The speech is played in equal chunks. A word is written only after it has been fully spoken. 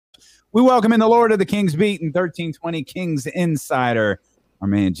We welcome in the Lord of the Kings Beat and 1320 Kings Insider, our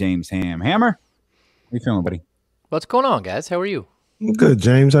man James Ham. Hammer, how you feeling, buddy? What's going on, guys? How are you? Good,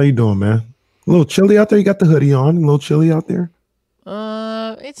 James. How you doing, man? A little chilly out there. You got the hoodie on. A little chilly out there.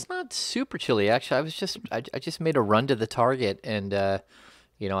 It's not super chilly actually. I just made a run to the Target, and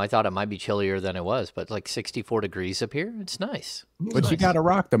I thought it might be chillier than it was, but like 64 degrees up here. It's nice. But you got to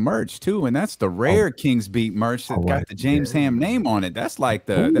rock the merch too, and that's the rare Kings Beat merch that got the James Ham name on it. That's like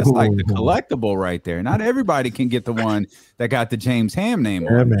the collectible right there. Not everybody can get the one that got the James Ham name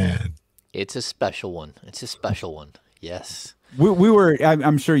on it. Man. It's a special one. It's a special one. Yes. We were.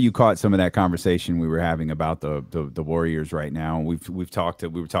 I'm sure you caught some of that conversation we were having about the Warriors right now. We were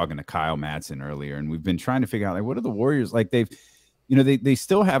talking to Kyle Madsen earlier, and we've been trying to figure out, like, what are the Warriors like? They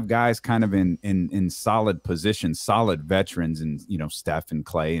still have guys kind of in solid positions, solid veterans, and Steph and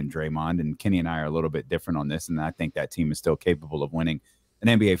Clay and Draymond, and Kenny and I are a little bit different on this, and I think that team is still capable of winning an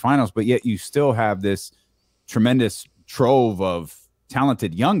NBA Finals. But yet you still have this tremendous trove of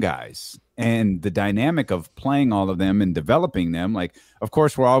talented young guys. And the dynamic of playing all of them and developing them, like, of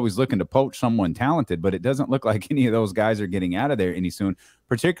course, we're always looking to poach someone talented, but it doesn't look like any of those guys are getting out of there any soon,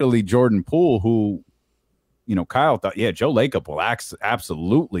 particularly Jordan Poole, who, Kyle thought, yeah, Joe Lacob will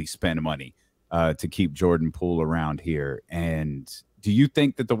absolutely spend money to keep Jordan Poole around here. And do you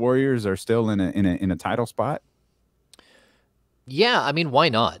think that the Warriors are still in a title spot? Yeah, I mean, why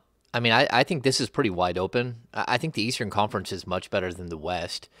not? I mean, I think this is pretty wide open. I think the Eastern Conference is much better than the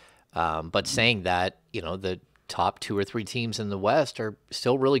West. But saying that, the top 2 or 3 teams in the West are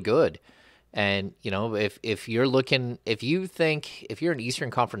still really good. And, if you're an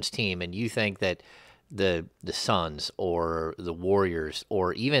Eastern Conference team and you think that the Suns or the Warriors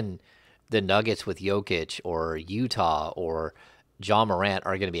or even the Nuggets with Jokic or Utah or Ja Morant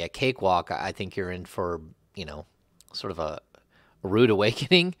are going to be a cakewalk, I think you're in for, sort of a rude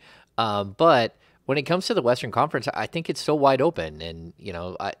awakening. But when it comes to the Western Conference, I think it's still wide open. And,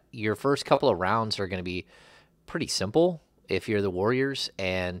 your first couple of rounds are going to be pretty simple if you're the Warriors.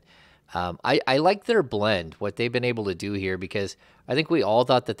 And I like their blend, what they've been able to do here, because I think we all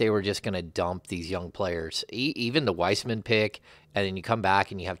thought that they were just going to dump these young players. Even the Weissman pick, and then you come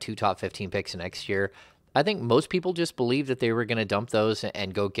back and you have 2 top 15 picks next year. I think most people just believed that they were going to dump those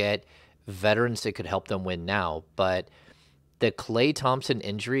and go get veterans that could help them win now. But the Klay Thompson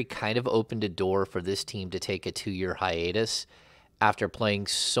injury kind of opened a door for this team to take a 2-year hiatus after playing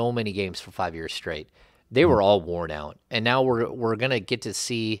so many games for 5 years straight. They were all worn out. And now we're going to get to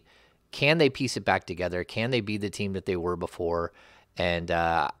see, can they piece it back together? Can they be the team that they were before? And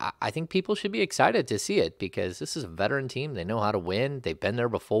I think people should be excited to see it because this is a veteran team. They know how to win. They've been there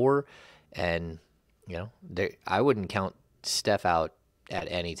before. And, I wouldn't count Steph out at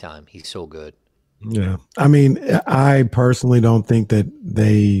any time. He's so good. Yeah. I mean, I personally don't think that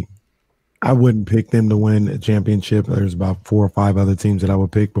I wouldn't pick them to win a championship. There's about 4 or 5 other teams that I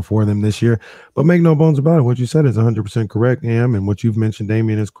would pick before them this year. But make no bones about it. What you said is 100% correct, Am, and what you've mentioned,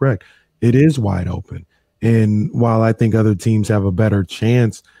 Damian, is correct. It is wide open. And while I think other teams have a better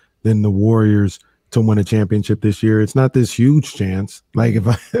chance than the Warriors to win a championship this year, it's not this huge chance. Like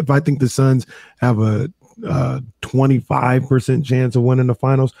if I think the Suns have a 25% chance of winning the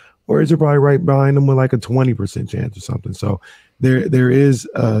finals, Warriors are probably right behind them with like a 20% chance or something. So there is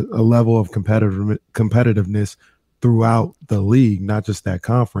a level of competitiveness throughout the league, not just that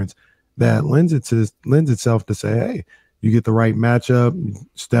conference, that lends itself to say, hey, you get the right matchup,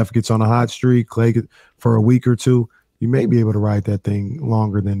 Steph gets on a hot streak, Clay for a week or two, you may be able to ride that thing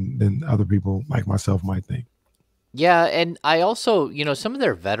longer than other people like myself might think. Yeah, and I also, some of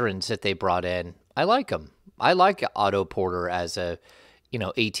their veterans that they brought in, I like them. I like Otto Porter as a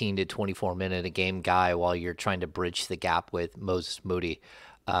 18 to 24 minute a game guy while you're trying to bridge the gap with Moses Moody.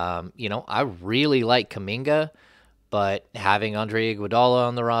 I really like Kuminga, but having Andre Iguodala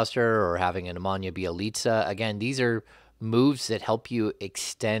on the roster or having an Nemanja Bjelica, again, these are moves that help you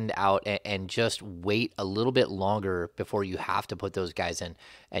extend out and just wait a little bit longer before you have to put those guys in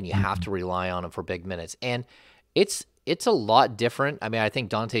and you have to rely on them for big minutes. And it's a lot different. I mean, I think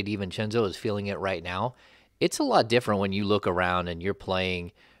Dante DiVincenzo is feeling it right now. It's a lot different when you look around and you're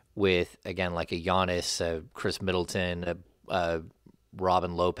playing with, again, like a Giannis, Chris Middleton,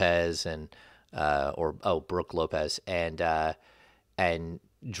 Robin Lopez, and Brooke Lopez, and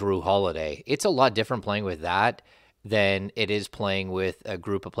Drew Holiday. It's a lot different playing with that than it is playing with a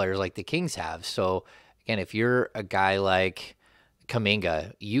group of players like the Kings have. So, again, if you're a guy like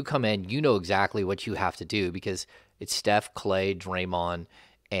Kuminga, you come in, you know exactly what you have to do because it's Steph, Clay, Draymond,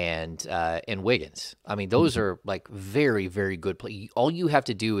 and Wiggins. I mean, those are like very, very good play. All you have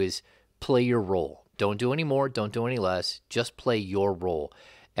to do is play your role. Don't do any more. Don't do any less. Just play your role.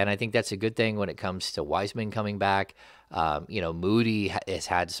 And I think that's a good thing when it comes to Wiseman coming back. Moody has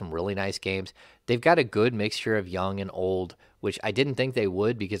had some really nice games. They've got a good mixture of young and old, which I didn't think they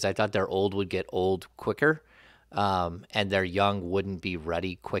would because I thought their old would get old quicker, and their young wouldn't be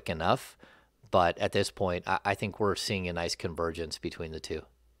ready quick enough. But at this point, I think we're seeing a nice convergence between the two.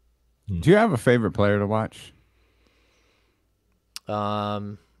 Do you have a favorite player to watch?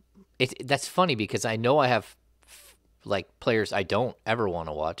 That's funny because I know I have players I don't ever want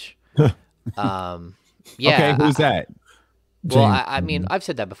to watch. Yeah. Okay, who's that? Well, I mean, I've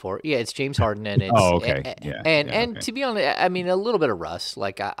said that before. Yeah, it's James Harden, and it's okay, and to be honest, I mean, a little bit of Russ.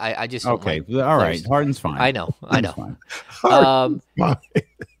 Like I just don't okay, like all right, players. Harden's fine. I know.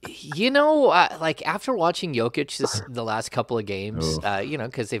 Like after watching Jokic the last couple of games,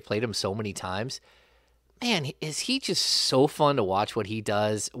 because they've played him so many times. Man, is he just so fun to watch what he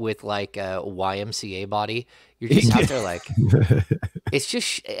does with like a YMCA body? You're just out there like, it's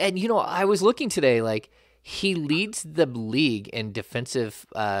just, and I was looking today, like he leads the league in defensive,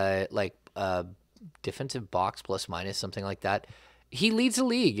 defensive box plus minus, something like that. He leads the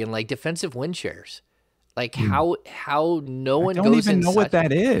league in like defensive win shares. Like how no one I don't goes even know what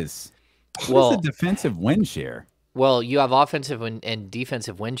that is. What is a defensive win share? Well, you have offensive and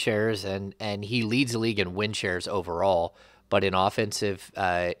defensive win shares, and he leads the league in win shares overall. But in offensive,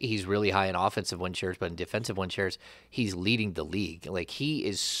 he's really high in offensive win shares. But in defensive win shares, he's leading the league. Like he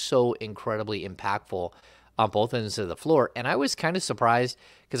is so incredibly impactful on both ends of the floor. And I was kind of surprised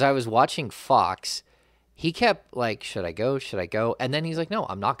because I was watching Fox. He kept like, should I go? Should I go? And then he's like, no,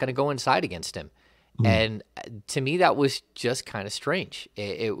 I'm not going to go inside against him. And to me, that was just kind of strange.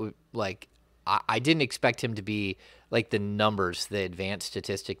 It would like. I didn't expect him to be like the numbers, the advanced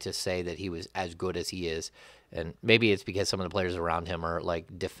statistic to say that he was as good as he is. And maybe it's because some of the players around him are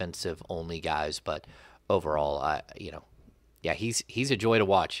like defensive only guys, but overall, he's a joy to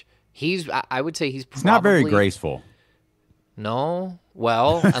watch. I would say he's not very graceful. No,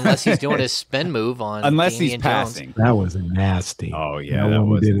 well, unless he's doing his spin move on, unless Damian he's passing. Jones. That was nasty. Oh yeah, that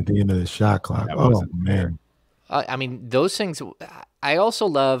one he did at the end of the shot clock. Oh man. I mean, those things. I also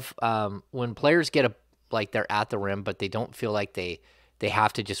love when players get they're at the rim, but they don't feel like they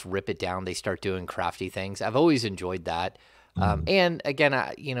have to just rip it down. They start doing crafty things. I've always enjoyed that. And again,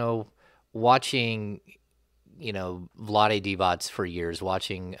 watching, Vlade Divac for years,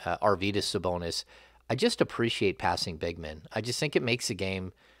 watching Arvydas Sabonis, I just appreciate passing big men. I just think it makes the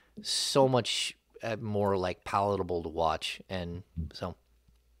game so much more like palatable to watch. And so,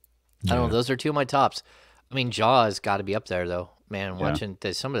 I don't know. Those are two of my tops. I mean, Ja has got to be up there, though. Man, watching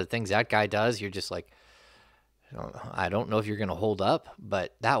some of the things that guy does, you're just like, I don't know if you're going to hold up,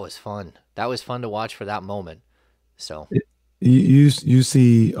 but that was fun. That was fun to watch for that moment. So you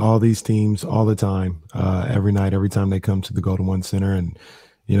see all these teams all the time, every night, every time they come to the Golden One Center, and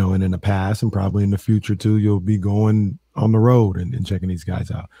and in the past and probably in the future too, you'll be going on the road and checking these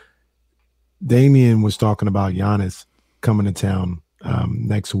guys out. Damian was talking about Giannis coming to town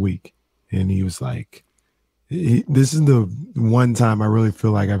next week, and he was like, this is the one time I really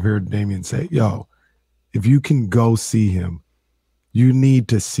feel like I've heard Damian say, yo, if you can go see him, you need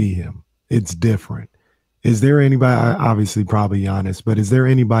to see him. It's different. Is there anybody, obviously probably Giannis, but is there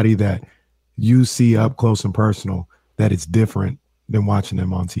anybody that you see up close and personal that is different than watching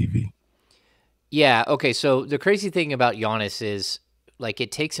them on TV? Yeah, okay, so the crazy thing about Giannis is like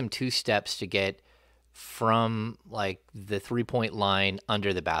it takes him 2 steps to get from like the 3-point line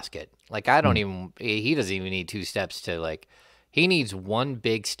under the basket. Like he doesn't even need 2 steps to like, he needs one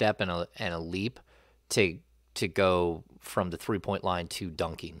big step and a leap to go from the 3-point line to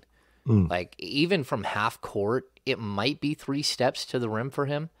dunking. Like even from half court, it might be 3 steps to the rim for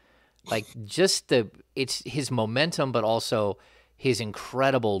him. Like it's his momentum, but also his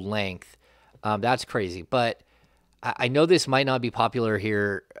incredible length. That's crazy. But I know this might not be popular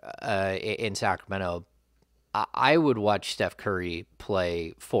here in Sacramento. I would watch Steph Curry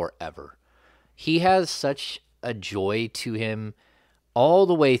play forever. He has such a joy to him all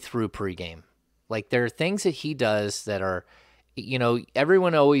the way through pregame. Like there are things that he does that are,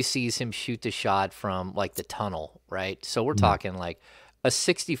 everyone always sees him shoot the shot from like the tunnel, right? So we're talking like a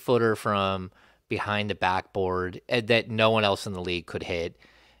 60-footer from behind the backboard that no one else in the league could hit.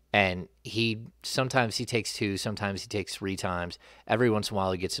 And sometimes he takes 2, sometimes he takes 3 times. Every once in a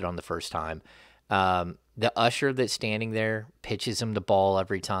while he gets it on the first time. The usher that's standing there pitches him the ball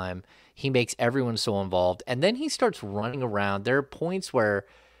every time. He makes everyone so involved. And then he starts running around. There are points where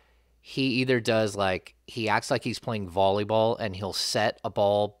he either does he acts like he's playing volleyball and he'll set a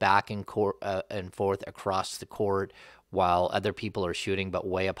ball back and forth across the court while other people are shooting, but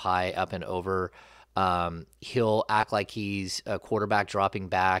way up high, up and over He'll act like he's a quarterback dropping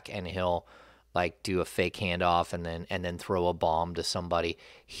back, and he'll like do a fake handoff and then throw a bomb to somebody.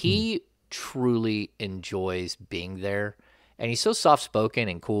 He truly enjoys being there, and he's so soft spoken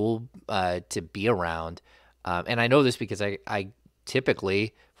and cool to be around. And I know this because I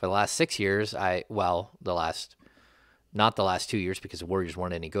typically for the last 6 years, not the last 2 years because the Warriors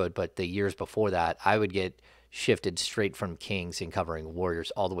weren't any good, but the years before that, I would get shifted straight from Kings and covering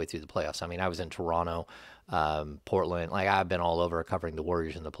Warriors all the way through the playoffs. I mean, I was in Toronto, Portland. Like, I've been all over covering the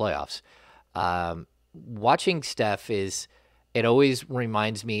Warriors in the playoffs. Watching Steph it always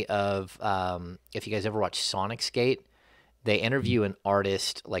reminds me of, if you guys ever watch Sonic Skate, they interview an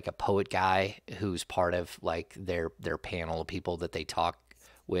artist, like a poet guy who's part of like their panel of people that they talk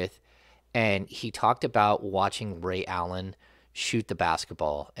with. And he talked about watching Ray Allen shoot the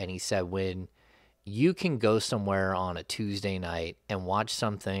basketball. And he said, when you can go somewhere on a Tuesday night and watch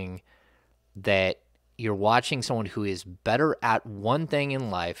something that you're watching someone who is better at one thing in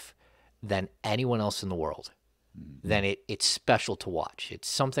life than anyone else in the world, then it's special to watch. It's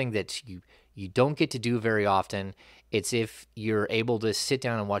something that you don't get to do very often. It's if you're able to sit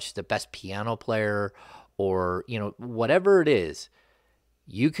down and watch the best piano player or, whatever it is.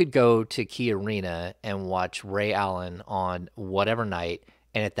 You could go to Key Arena and watch Ray Allen on whatever night,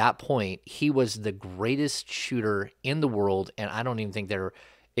 and at that point, he was the greatest shooter in the world, and I don't even think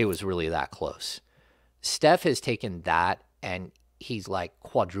it was really that close. Steph has taken that, and he's like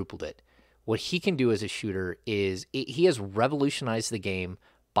quadrupled it. What he can do as a shooter is he has revolutionized the game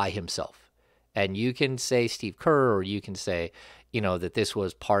by himself. And you can say Steve Kerr, or you can say, that this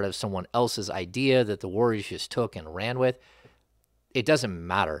was part of someone else's idea that the Warriors just took and ran with. It doesn't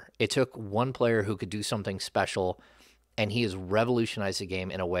matter. It took one player who could do something special, and he has revolutionized the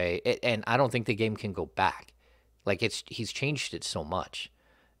game in a way. And I don't think the game can go back. Like, he's changed it so much.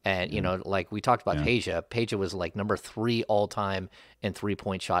 And, like we talked about Peja. Peja was like number 3 all time in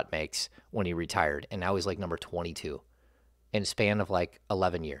 3-point shot makes when he retired. And now he's like number 22 in a span of like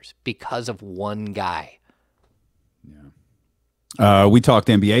 11 years because of one guy. Yeah. We talked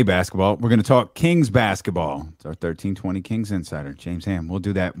NBA basketball. We're going to talk Kings basketball. It's our 1320 Kings Insider, James Ham. We'll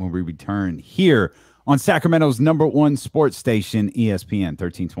do that when we return here on Sacramento's #1 sports station, ESPN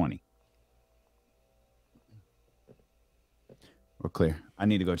 1320. We're clear. I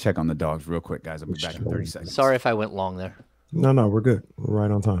need to go check on the dogs real quick, guys. I'll be back in 30 seconds. Sorry if I went long there. No, we're good. We're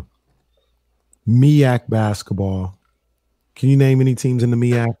right on time. MEAC basketball. Can you name any teams in the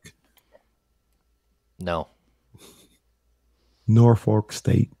MEAC? No. Norfolk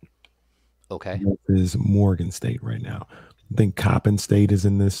State. Okay. This is Morgan State right now. I think Coppin State is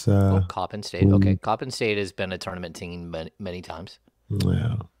in this. Coppin State. Okay. Coppin State has been a tournament team many times.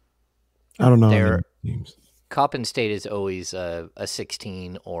 Yeah. I don't know Their teams. Coppin State is always a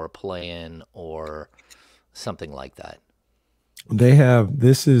 16 or a play-in or something like that. They have,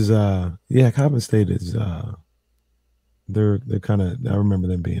 this is, Coppin State is, they're kind of, I remember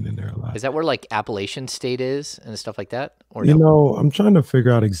them being in there a lot. Is that where like Appalachian State is and stuff like that? Or I'm trying to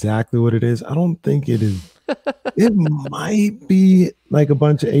figure out exactly what it is. I don't think it is. It might be like a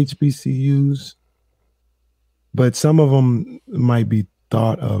bunch of HBCUs, but some of them might be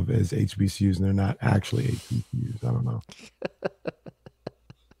thought of as HBCUs and they're not actually HBCUs. I don't know.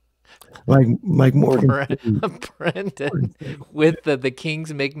 like Morgan. Brendan with the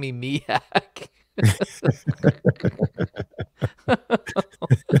Kings make me MEAC.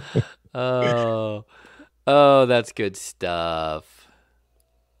 Oh, that's good stuff.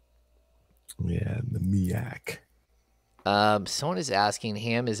 Yeah, the MEAC. Someone is asking,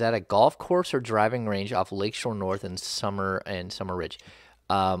 Ham, is that a golf course or driving range off Lakeshore North and Summer Ridge?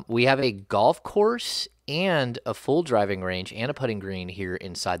 We have a golf course and a full driving range and a putting green here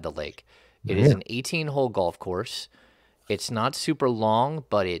inside the lake. It is an 18-hole golf course. It's not super long,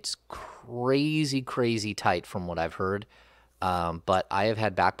 but it's crazy, crazy tight from what I've heard. But I have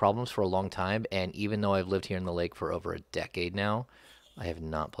had back problems for a long time, and even though I've lived here in the lake for over a decade now, I have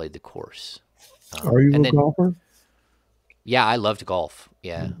not played the course. Are you a golfer? Yeah, I love to golf.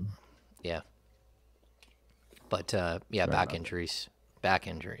 Yeah, yeah. But back injuries. Back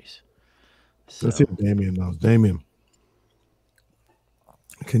injuries. So. Let's see what Damien knows. Damien,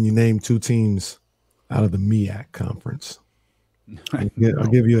 can you name 2 teams out of the MEAC conference? I'll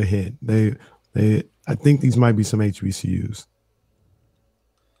give you a hint. I think these might be some HBCUs.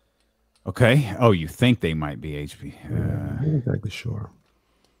 Okay. Oh, you think they might be HB? I'm not exactly sure.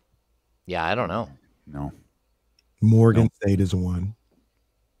 Yeah, I don't know. No. Morgan State is one.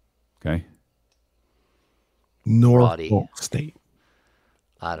 Okay. Norfolk State.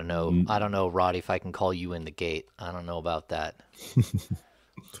 I don't know. I don't know, Roddy, if I can call you in the gate. I don't know about that.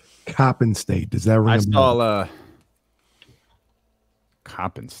 Coppin State. Does that ring I a bell? saw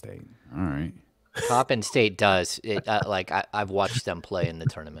Coppin State. All right. Coppin State does it. Like I've watched them play in the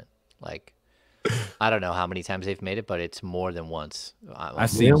tournament. Like I don't know how many times they've made it, but it's more than once. I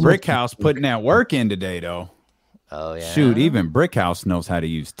see Yeah, Brickhouse putting that work in today, though. Oh yeah. Shoot, even Brickhouse knows how to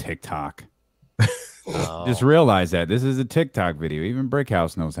use TikTok. Oh. Just realize that this is a TikTok video. Even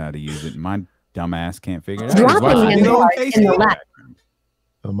Brickhouse knows how to use it. My dumbass can't figure it out. Dropping He's watching him it on in the KC. lap.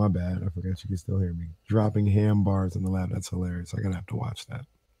 Oh, my bad. I forgot you can still hear me. Dropping ham bars in the lab. That's hilarious. I'm going to have to watch that.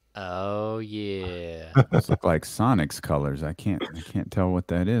 Oh yeah. Those look like Sonic's colors. I can't tell what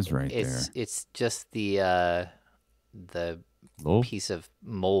that is right there. It's just the Little? piece of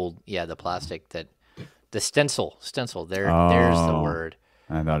mold. Yeah, the plastic that the stencil. There's the Oh. word.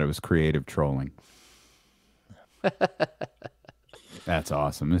 I thought it was creative trolling. That's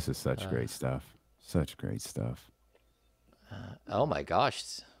awesome. This is such great stuff. Such great stuff. Oh my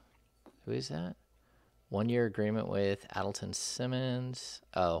gosh. Who is that? 1-year agreement with Adelton Simmons.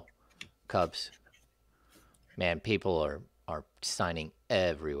 Oh, Cubs. Man, people are signing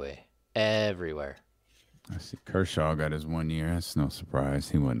everywhere. Everywhere. I see Kershaw got his 1 year. That's no surprise.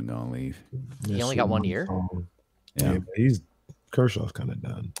 He wasn't gonna leave. He only got 1 year? Yeah, but Kershaw's kind of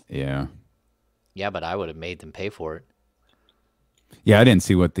done. Yeah. Yeah, but I would have made them pay for it. Yeah, I didn't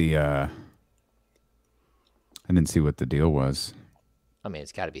see what the deal was. I mean,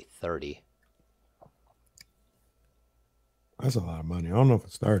 it's got to be 30. That's a lot of money. I don't know if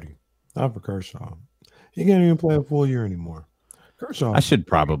it's 30. Not for Kershaw. He can't even play a full year anymore. Kershaw. I should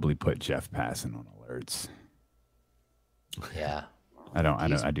probably put Jeff Passan on alerts. Yeah.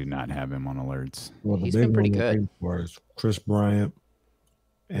 I do not have him on alerts. Well, the He's big been pretty one good. looking for is Chris Bryant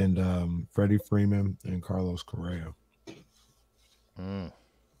and Freddie Freeman and Carlos Correa.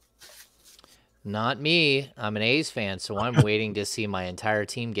 Not me. I'm an A's fan, so I'm waiting to see my entire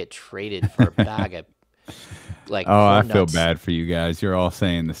team get traded for a bag of like. Oh, I corn feel nuts. bad for you guys. You're all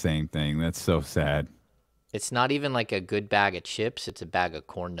saying the same thing. That's so sad. It's not even like a good bag of chips. It's a bag of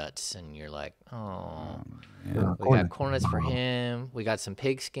corn nuts, and you're like, oh. We got corn nuts for him. We got some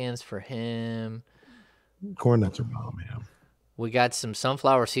pig skins for him. Corn nuts are bomb, man. We got some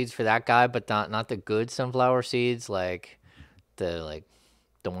sunflower seeds for that guy, but not the good sunflower seeds, like the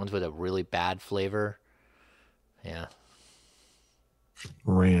ones with a really bad flavor. Yeah.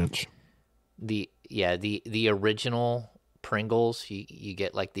 Ranch. The original Pringles, you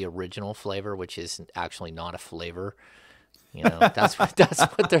get like the original flavor, which is actually not a flavor. You know, that's what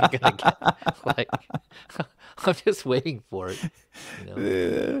they're gonna get. Like, I'm just waiting for it. You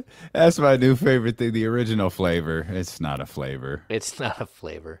know? That's my new favorite thing. The original flavor. It's not a flavor. It's not a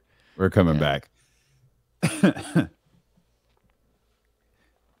flavor. We're coming back.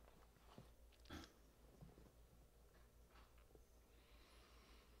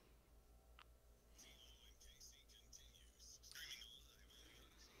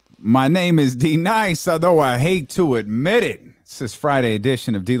 My name is D Nice, although I hate to admit it. This is Friday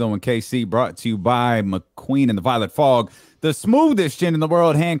edition of D-Lo and KC, brought to you by McQueen and the Violet Fog, the smoothest gin in the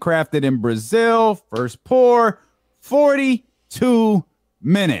world, handcrafted in Brazil. First pour, 42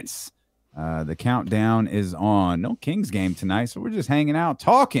 minutes. The countdown is on. No Kings game tonight, so we're just hanging out,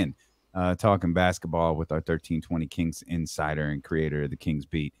 talking basketball with our 1320 Kings insider and creator of the Kings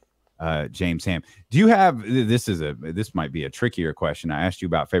Beat, James Ham. Do you have this might be a trickier question. I asked you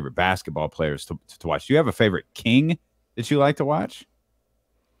about favorite basketball players to watch. Do you have a favorite King that you like to watch?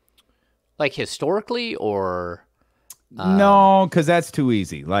 Like historically, or no, because that's too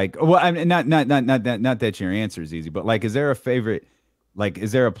easy. Like, well, I mean, not that your answer is easy, but like, is there a favorite? Like,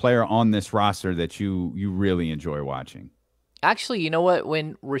 is there a player on this roster that you really enjoy watching? actually, you know what?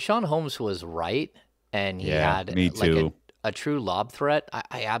 When Rashawn Holmes was right, and he had me like too. a true lob threat,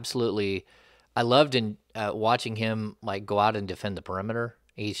 I absolutely, I loved watching him like go out and defend the perimeter.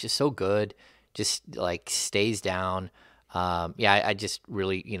 He's just so good. Just like stays down. I just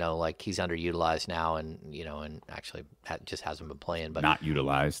really, like he's underutilized now, and and actually just hasn't been playing, but Not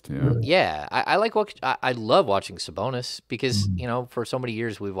utilized. yeah, I like I love watching Sabonis because for so many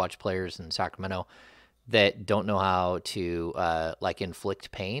years we've watched players in Sacramento that don't know how to like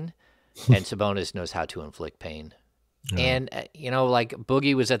inflict pain, and Sabonis knows how to inflict pain. And like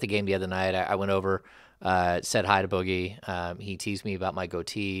Boogie was at the game the other night. I went over, said hi to Boogie. He teased me about my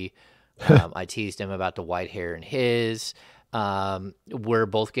goatee. I teased him about the white hair in his. We're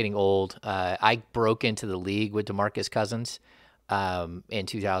both getting old. I broke into the league with DeMarcus Cousins in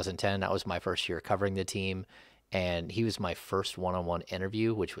 2010. That was my first year covering the team, and he was my first one-on-one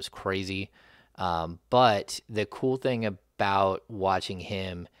interview, which was crazy. But the cool thing about watching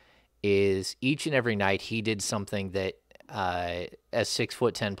him is each and every night he did something that a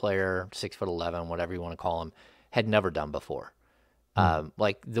 6'10" player, 6'11", whatever you want to call him, had never done before.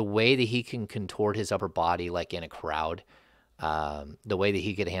 Like the way that he can contort his upper body, like in a crowd, the way that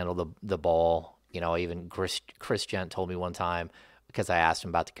he could handle the ball. Even Chris Gent told me one time, because I asked him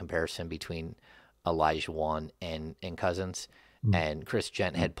about the comparison between Olajuwon and Cousins, and Chris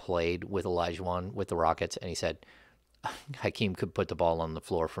Gent had played with Olajuwon with the Rockets, and he said Hakeem could put the ball on the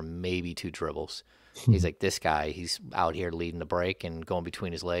floor for maybe 2 dribbles. He's like, this guy, he's out here leading the break and going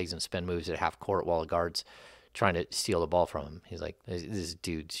between his legs and spin moves at half court while the guard's trying to steal the ball from him. He's like, this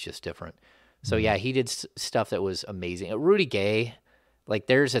dude's just different. So yeah, he did stuff that was amazing. Rudy Gay, like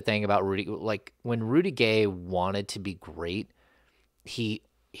there's a thing about Rudy, like when Rudy Gay wanted to be great, he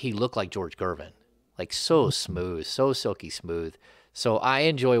looked like George Gervin, like so smooth, so silky smooth. So I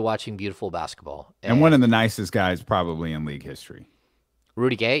enjoy watching beautiful basketball. And one of the nicest guys probably in league history.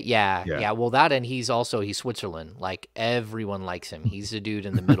 Rudy Gay, yeah. Well, that, and he's Switzerland. Like everyone likes him. He's the dude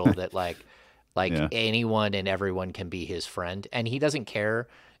in the middle that like anyone and everyone can be his friend, and he doesn't care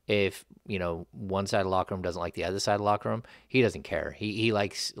if one side of the locker room doesn't like the other side of the locker room. He doesn't care. He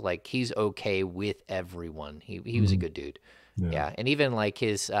likes, like, he's okay with everyone. He was a good dude. Yeah. And even like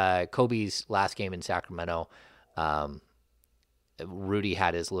his Kobe's last game in Sacramento, Rudy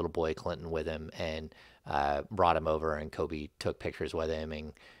had his little boy Clinton with him and brought him over, and Kobe took pictures with him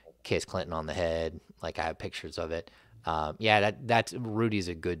and kissed Clinton on the head. Like I have pictures of it. That's Rudy's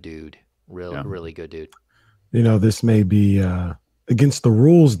a good dude. Really good dude. This may be against the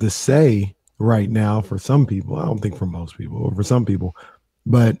rules to say right now for some people. I don't think for most people, or for some people.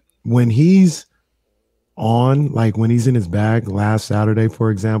 But when he's on, like when he's in his bag last Saturday, for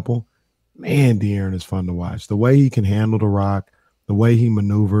example, man, De'Aaron is fun to watch. The way he can handle the rock, the way he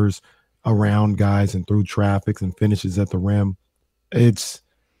maneuvers around guys and through traffics and finishes at the rim, it's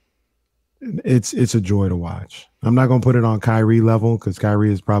a joy to watch. I'm not going to put it on Kyrie level, because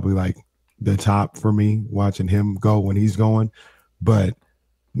Kyrie is probably like the top for me watching him go when he's going. But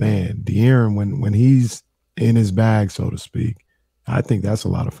man, De'Aaron, when he's in his bag, so to speak, I think that's a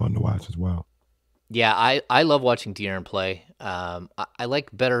lot of fun to watch as well. Yeah, I love watching De'Aaron play. I like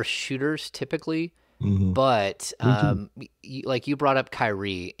better shooters typically, but like you brought up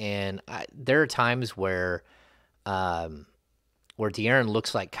Kyrie, and there are times where De'Aaron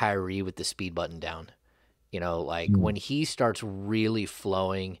looks like Kyrie with the speed button down. When he starts really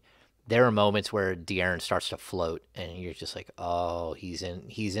flowing, there are moments where De'Aaron starts to float, and you're just like, oh, he's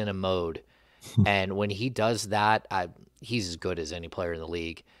in a mode. And when he does that, he's as good as any player in the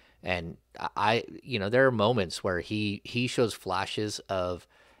league. And there are moments where he shows flashes of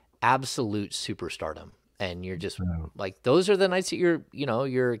absolute superstardom, and you're just like, those are the nights that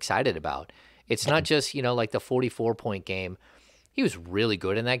you're excited about. It's not just, like the 44-point game. He was really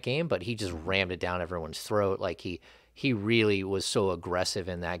good in that game, but he just rammed it down everyone's throat. Like he really was so aggressive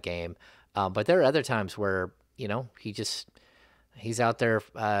in that game. But there are other times where, he's out there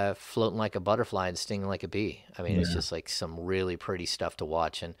floating like a butterfly and stinging like a bee. I mean, it's just like some really pretty stuff to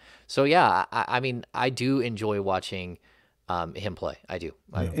watch. And so, yeah, I mean, I do enjoy watching him play. I do.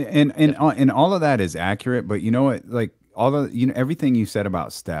 And all of that is accurate. But you know what? Like everything you said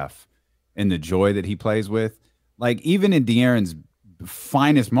about Steph and the joy that he plays with, like even in De'Aaron's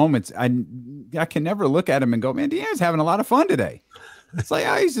finest moments, I can never look at him and go, man, De'Aaron's having a lot of fun today. It's like,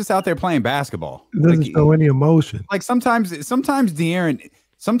 he's just out there playing basketball. It doesn't show any emotion. Like sometimes De'Aaron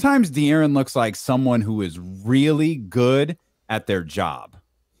looks like someone who is really good at their job.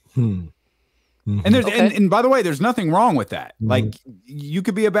 And there's and by the way, there's nothing wrong with that. Like you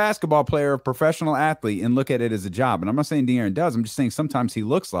could be a basketball player, a professional athlete, and look at it as a job. And I'm not saying De'Aaron does. I'm just saying sometimes he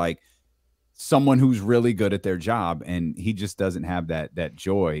looks like someone who's really good at their job, and he just doesn't have that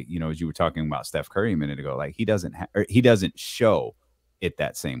joy. As you were talking about Steph Curry a minute ago, like he doesn't show it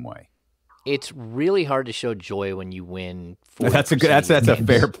that same way. It's really hard to show joy when you win. That's a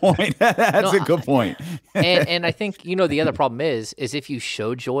fair point. That's a good point. and I think the other problem is if you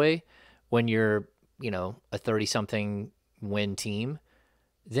show joy when you're a 30-something win team,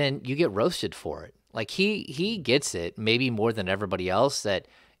 then you get roasted for it. Like he gets it maybe more than everybody else, that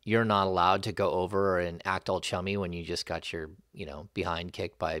you're not allowed to go over and act all chummy when you just got your behind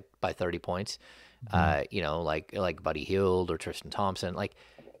kicked by 30 points. Like Buddy Hield or Tristan Thompson. Like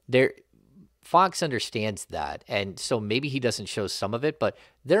Fox understands that, and so maybe he doesn't show some of it, but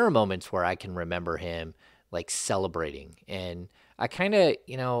there are moments where I can remember him like celebrating, and I kind of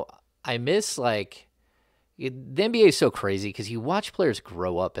I miss the NBA is so crazy because you watch players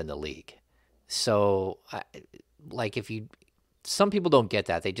grow up in the league. So some people don't get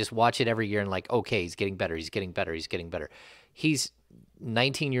that. They just watch it every year and like, okay, he's getting better. He's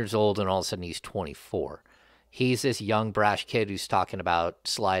 19 years old and all of a sudden he's 24. he's this young brash kid who's talking about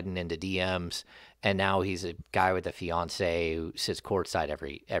sliding into DMs, and now he's a guy with a fiance who sits courtside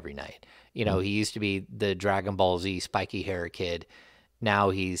every night. You know, he used to be the Dragon Ball Z spiky hair kid.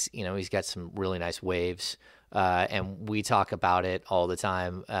 Now he's got some really nice waves. And we talk about it all the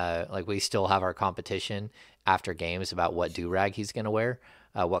time. Like, we still have our competition after games about what do-rag he's going to wear,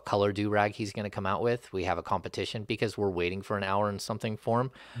 what color do-rag he's going to come out with. We have a competition because we're waiting for an hour and something for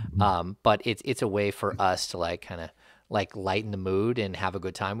him. But it's a way for us to like kind of like lighten the mood and have a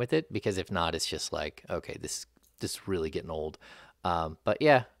good time with it, because if not, it's just like, okay, this is really getting old. But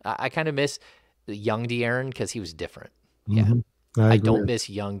yeah, I kind of miss the young De'Aaron because he was different. Yeah. I don't miss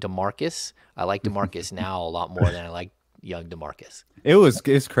young DeMarcus. I like DeMarcus now a lot more than I like young DeMarcus.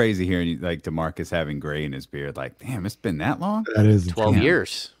 It's crazy hearing like DeMarcus having gray in his beard. Like, damn, it's been that long. That is 12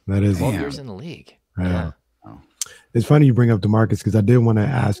 years. That is 12 years in the league. Yeah. It's funny you bring up DeMarcus, because I did want to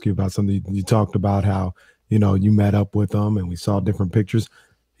ask you about something. You talked about how, you know, you met up with him and we saw different pictures.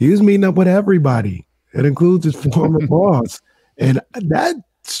 He was meeting up with everybody. It includes his former boss. And that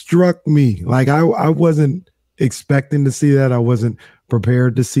struck me. Like, I wasn't expecting to see that. I wasn't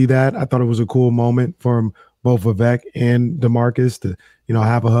prepared to see that. I thought it was a cool moment for both Vivek and DeMarcus to, you know,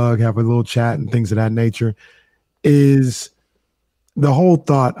 have a hug, have a little chat and things of that nature. Is the whole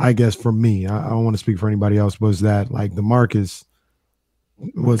thought, I guess, for me, I don't want to speak for anybody else, was that like DeMarcus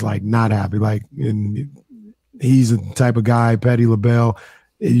was like not happy. Like, and he's the type of guy, Petty LaBelle,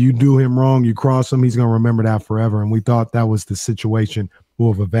 you do him wrong, you cross him, he's going to remember that forever. And we thought that was the situation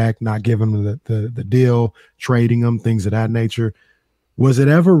with Vivek, not giving him the deal, trading him, things of that nature. Was it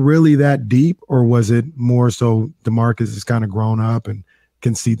ever really that deep, or was it more so DeMarcus is kind of grown up and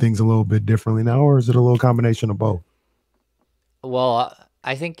can see things a little bit differently now, or is it a little combination of both? Well,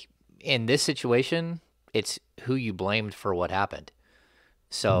 I think in this situation, it's who you blamed for what happened.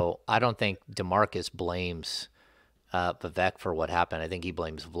 So I don't think DeMarcus blames Vivek for what happened. I think he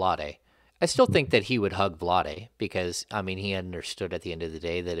blames Vlade. I still think that he would hug Vlade because, I mean, he understood at the end of the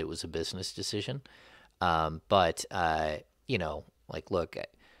day that it was a business decision. But you know, like, look,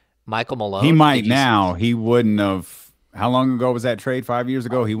 Michael Malone. He might now. He wouldn't have. How long ago was that trade? 5 years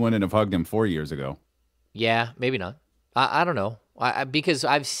ago? He wouldn't have hugged him 4 years ago. Yeah, maybe not. I don't know. Because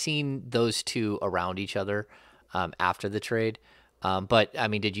I've seen those two around each other after the trade. But, I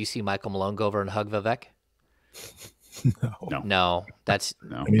mean, did you see Michael Malone go over and hug Vivek? No, that's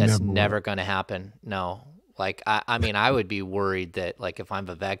never going to happen. No. Like, I mean, I would be worried that, like, if I'm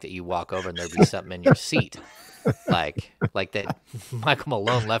Vivek, that you walk over and there'd be something in your seat. like that Michael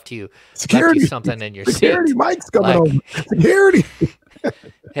Malone left you something in your security seat. Mike's coming over. Security.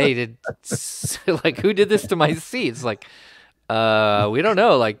 Hey, like, who did this to my seat? It's like, we don't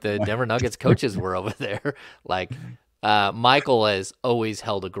know. Like, the Denver Nuggets coaches were over there. Like, Michael has always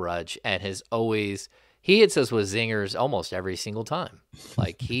held a grudge and he hits us with zingers almost every single time.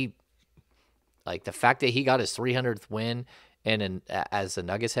 Like, the fact that he got his 300th win as the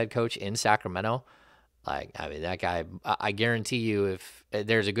Nuggets head coach in Sacramento, like, I mean, that guy, I guarantee you, if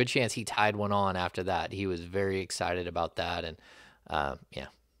there's a good chance he tied one on after that. He was very excited about that. And yeah,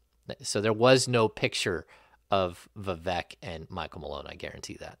 so there was no picture of Vivek and Michael Malone. I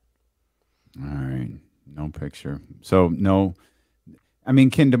guarantee that. All right. No picture. So no, I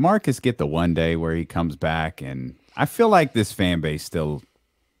mean, can DeMarcus get the one day where he comes back? And I feel like this fan base still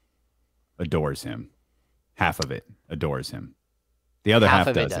adores him. Half of it adores him. The other half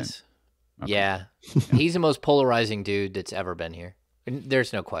doesn't. Does. Okay. Yeah. He's the most polarizing dude that's ever been here.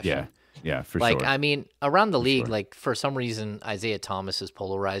 There's no question. Yeah, for sure. Like, I mean, around the league, like, for some reason, Isaiah Thomas is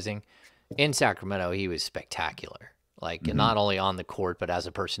polarizing. In Sacramento, he was spectacular. Like, not only on the court, but as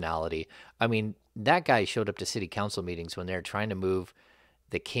a personality. I mean, that guy showed up to city council meetings when they're trying to move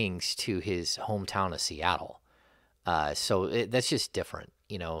the Kings to his hometown of Seattle. So that's just different,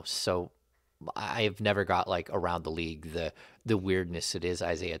 you know. So I've never got, like, around the league the weirdness that is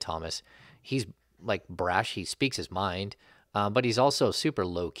Isaiah Thomas. He's, like, brash. He speaks his mind, but he's also super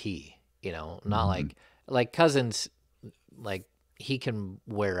low key. You know, not like Cousins. Like, he can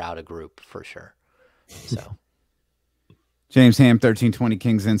wear out a group for sure. So. James Ham, 1320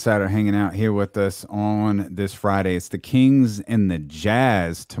 Kings Insider, hanging out here with us on this Friday. It's the Kings and the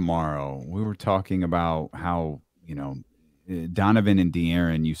Jazz tomorrow. We were talking about how, you know, Donovan and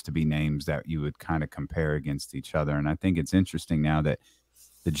De'Aaron used to be names that you would kind of compare against each other. And I think it's interesting now that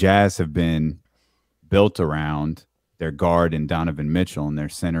the Jazz have been built around their guard in Donovan Mitchell and their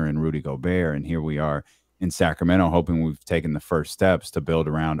center in Rudy Gobert. And here we are in Sacramento, hoping we've taken the first steps to build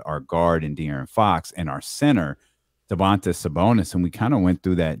around our guard in De'Aaron Fox and our center, Domantas Sabonis. And we kind of went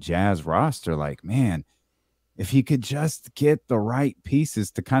through that Jazz roster like, man, if he could just get the right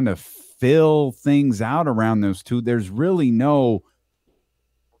pieces to kind of fill things out around those two. There's really no,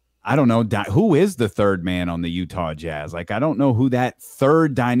 I don't know, who is the third man on the Utah Jazz? Like, I don't know who that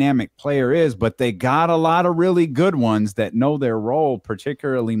third dynamic player is, but they got a lot of really good ones that know their role,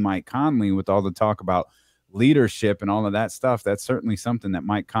 particularly Mike Conley, with all the talk about leadership and all of that stuff. That's certainly something that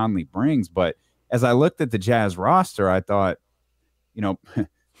Mike Conley brings. But as I looked at the Jazz roster, I thought,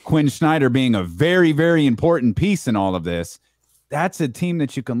 Quinn Snyder being a very, very important piece in all of this, that's a team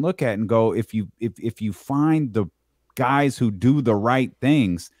that you can look at and go, if you find the guys who do the right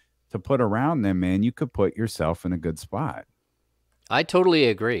things to put around them, man, you could put yourself in a good spot. I totally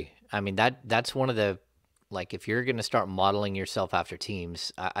agree. I mean, that's one of the, like, if you're going to start modeling yourself after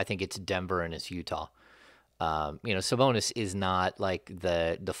teams, I think it's Denver and it's Utah. Sabonis is not like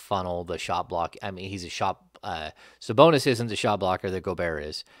the funnel, the shot block. I mean, he's a shot. Sabonis isn't the shot blocker that Gobert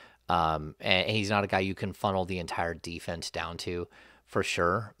is. And he's not a guy you can funnel the entire defense down to, for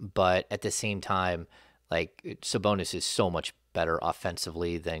sure. But at the same time, like, Sabonis is so much better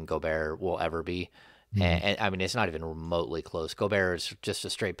offensively than Gobert will ever be. Mm-hmm. And I mean, it's not even remotely close. Gobert is just a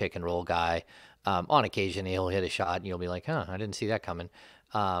straight pick and roll guy. On occasion, he'll hit a shot and you'll be like, I didn't see that coming.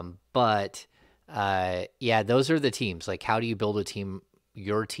 But those are the teams. Like, how do you build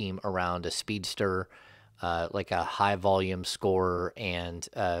your team around a speedster, like a high volume scorer, and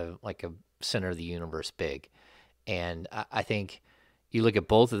like a center of the universe big? And I think you look at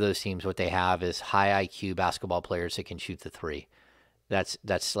both of those teams, what they have is high IQ basketball players that can shoot the three.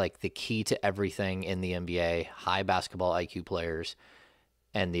 That's like the key to everything in the NBA, high basketball IQ players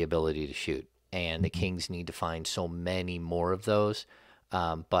and the ability to shoot. And the Kings need to find so many more of those.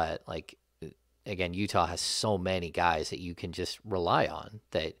 But like, again, Utah has so many guys that you can just rely on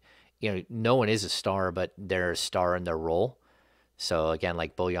that, no one is a star, but they're a star in their role. So again,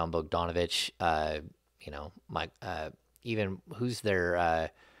 like Bojan Bogdanovic, even who's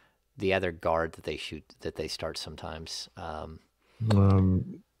their, the other guard that they start sometimes. All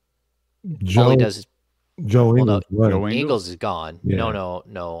he does is Joe Ingles. Joe Ingles is gone. Yeah.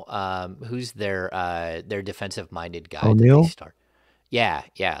 No. Who's their defensive minded guy O'Neal? that they start? Yeah.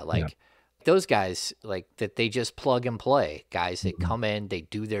 Those guys, like, that they just plug and play. Guys that come in, they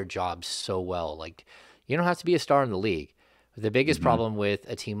do their jobs so well. Like, you don't have to be a star in the league. The biggest problem with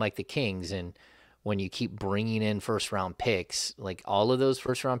a team like the Kings, and when you keep bringing in first round picks, like, all of those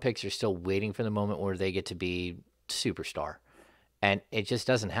first round picks are still waiting for the moment where they get to be superstar. And it just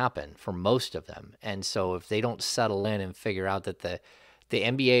doesn't happen for most of them. And so if they don't settle in and figure out that the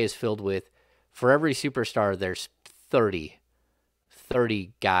NBA is filled with, for every superstar, there's 30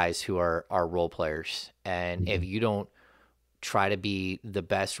 guys who are role players. And if you don't try to be the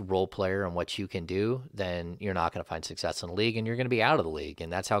best role player in what you can do, then you're not going to find success in the league, and you're going to be out of the league.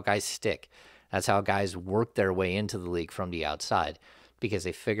 And that's how guys stick. That's how guys work their way into the league from the outside, because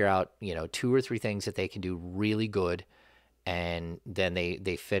they figure out, 2 or 3 things that they can do really good, and then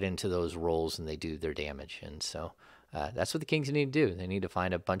they fit into those roles and they do their damage. And so that's what the Kings need to do. They need to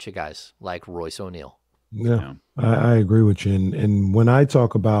find a bunch of guys like Royce O'Neal. Yeah, I agree with you. And when I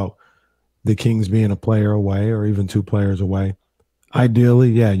talk about the Kings being a player away or even 2 players away,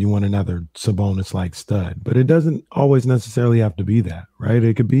 ideally, you want another Sabonis-like stud. But it doesn't always necessarily have to be that, right?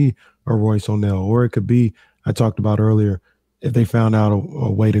 It could be a Royce O'Neal, or it could be, I talked about earlier, if they found out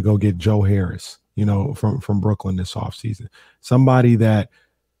a way to go get Joe Harris, from Brooklyn this offseason. Somebody that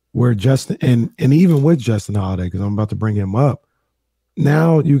where Justin, and even with Justin Holiday, because I'm about to bring him up,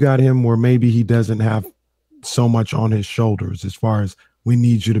 now you got him where maybe he doesn't have so much on his shoulders as far as, we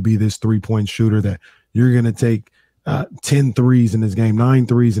need you to be this 3-point shooter that you're going to take 10 threes in this game, 9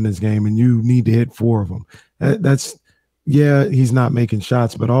 threes in this game, and you need to hit 4 of them. He's not making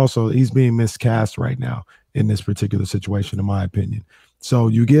shots, but also he's being miscast right now in this particular situation, in my opinion. So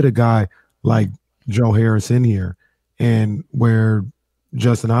you get a guy like Joe Harris in here, and where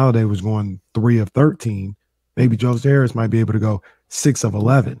Justin Holiday was going 3 of 13, maybe Joe Harris might be able to go 6 of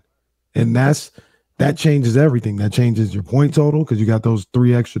 11. And that changes everything. That changes your point total, because you got those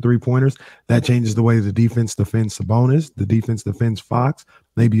 3 extra 3-pointers. That changes the way the defense defends Sabonis, the defense defends Fox,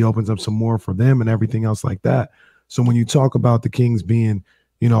 maybe opens up some more for them and everything else like that. So when you talk about the Kings being,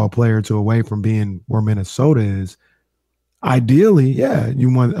 a player or 2 away from being where Minnesota is, ideally,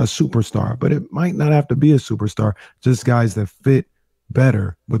 you want a superstar, but it might not have to be a superstar, just guys that fit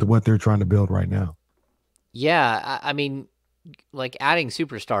better with what they're trying to build right now. Yeah, I mean, like, adding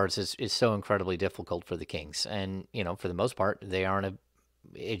superstars is so incredibly difficult for the Kings. And, for the most part,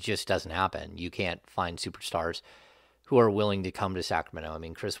 it just doesn't happen. You can't find superstars who are willing to come to Sacramento. I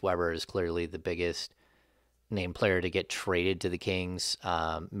mean, Chris Webber is clearly the biggest name player to get traded to the Kings,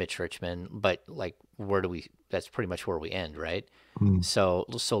 Mitch Richmond. But, like, where do we that's pretty much where we end, right? Mm. So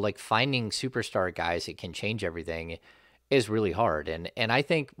like finding superstar guys that can change everything is really hard. And I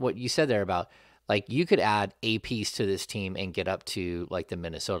think what you said there about like you could add a piece to this team and get up to like the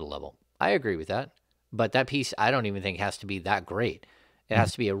Minnesota level. I agree with that. But that piece I don't even think has to be that great. It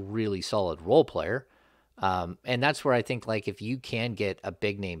has to be a really solid role player. And that's where I think like if you can get a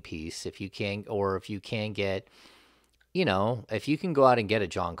big name piece, if you can get, if you can go out and get a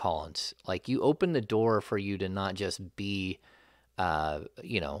John Collins, like you open the door for you to not just be a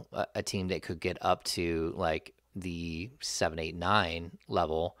team that could get up to like the 7, 8, 9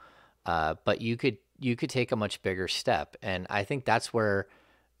 level, but you could take a much bigger step. And I think that's where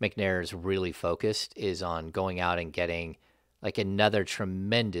McNair is really focused, is on going out and getting like another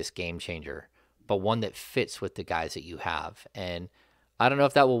tremendous game changer, but one that fits with the guys that you have. And I don't know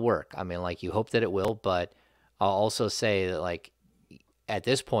if that will work. I mean, like you hope that it will, but I'll also say that like at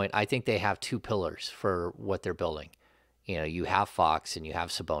this point, I think they have two pillars for what they're building. You have Fox and you have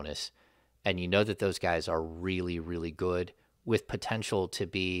Sabonis, and you know that those guys are really, really good with potential to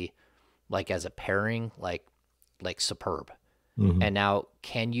be like as a pairing, like superb. Mm-hmm. And now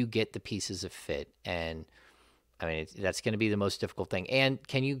can you get the pieces of fit? And I mean, that's going to be the most difficult thing. And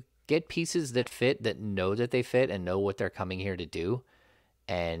can you get pieces that fit, that know that they fit and know what they're coming here to do?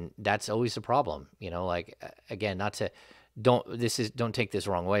 And that's always the problem, like again, don't take this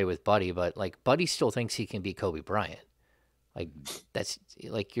wrong way with Buddy, but like Buddy still thinks he can be Kobe Bryant. Like that's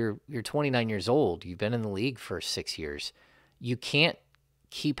like you're 29 years old. You've been in the league for 6 years. You can't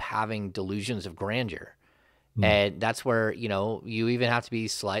keep having delusions of grandeur. And that's where, you even have to be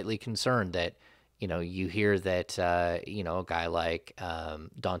slightly concerned that, you hear that, a guy like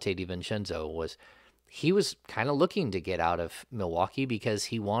Dante DiVincenzo was kind of looking to get out of Milwaukee because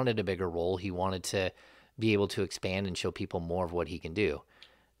he wanted a bigger role. He wanted to be able to expand and show people more of what he can do.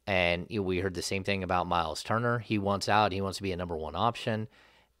 And we heard the same thing about Miles Turner. He wants out. He wants to be a number one option.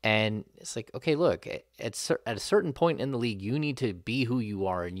 And it's like, okay, look, at a certain point in the league, you need to be who you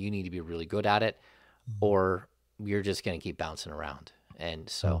are and you need to be really good at it, or you're just going to keep bouncing around. And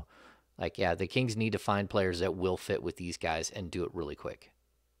so, the Kings need to find players that will fit with these guys and do it really quick.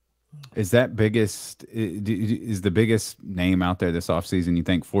 Is the biggest name out there this offseason, you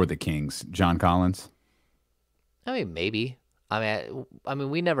think, for the Kings, John Collins? I mean, maybe. I mean,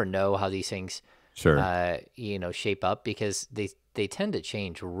 we never know how these things, shape up because they tend to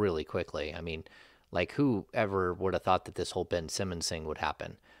change really quickly. I mean, like who ever would have thought that this whole Ben Simmons thing would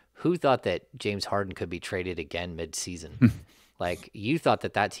happen? Who thought that James Harden could be traded again mid-season? Like you thought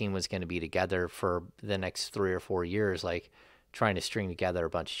that team was going to be together for the next 3 or 4 years, like trying to string together a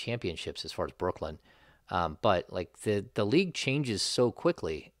bunch of championships as far as Brooklyn. But like the league changes so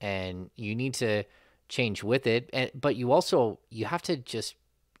quickly and you need to change with it. But you have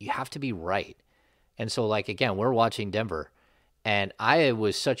to be right. And so like, again, we're watching Denver and I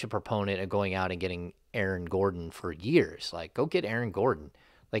was such a proponent of going out and getting Aaron Gordon for years. Like go get Aaron Gordon.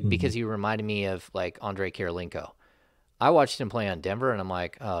 Like, because he reminded me of like Andre Karolinko. I watched him play on Denver and I'm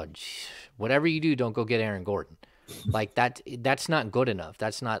like, oh, whatever you do, don't go get Aaron Gordon. Like that's not good enough.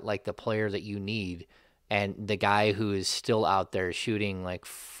 That's not like the player that you need. And the guy who is still out there shooting like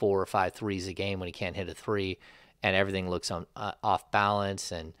 4 or 5 threes a game when he can't hit a three and everything looks off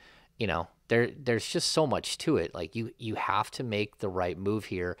balance. And, there's just so much to it. Like you have to make the right move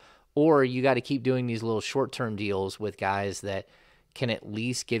here, or you got to keep doing these little short-term deals with guys that can at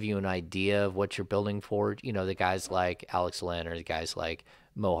least give you an idea of what you're building for. The guys like Alex Len or the guys like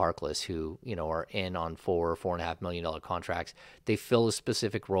Mo Harkless who, are in on $4.5 million contracts. They fill a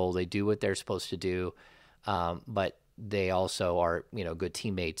specific role. They do what they're supposed to do. But they also are, good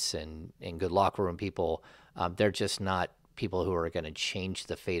teammates and good locker room people. They're just not people who are going to change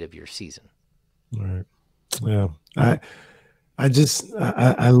the fate of your season. All right. Yeah.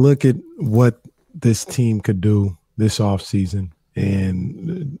 I look at what this team could do this offseason.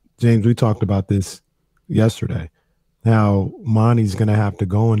 And James, we talked about this yesterday, how Monty's going to have to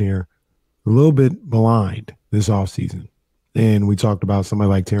go in here a little bit blind this offseason. And we talked about somebody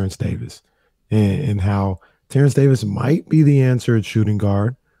like Terrence Davis and how Terrence Davis might be the answer at shooting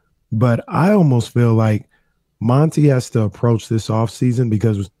guard. But I almost feel like Monty has to approach this offseason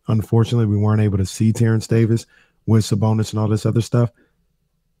because, unfortunately, we weren't able to see Terrence Davis with Sabonis and all this other stuff.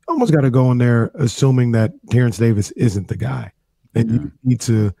 Almost got to go in there assuming that Terrence Davis isn't the guy. And you need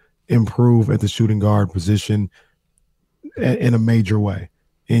to improve at the shooting guard position in a major way.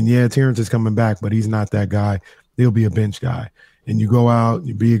 And yeah, Terrence is coming back, but he's not that guy. He'll be a bench guy. And you go out,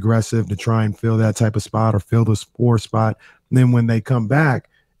 you be aggressive to try and fill that type of spot or fill the 4 spot. And then when they come back,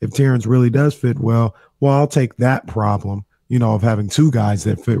 if Terrence really does fit well, I'll take that problem, of having two guys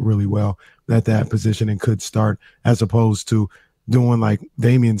that fit really well at that position and could start, as opposed to doing like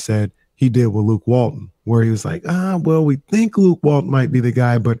Damian said he did with Luke Walton, where he was like, well, we think Luke Walton might be the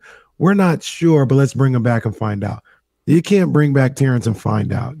guy, but we're not sure, but let's bring him back and find out. You can't bring back Terrence and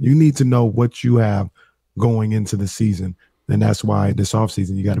find out. You need to know what you have going into the season. And that's why this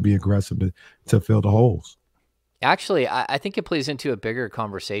offseason you got to be aggressive to fill the holes. Actually, I think it plays into a bigger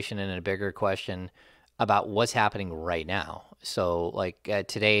conversation and a bigger question about what's happening right now. So, like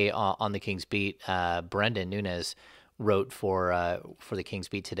today on the Kings Beat, Brendan Nunes wrote for the Kings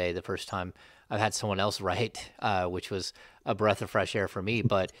Beat today. The first time I've had someone else write, which was a breath of fresh air for me.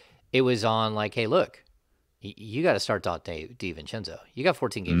 But it was on like, hey, look, you got to start Dante DiVincenzo. You got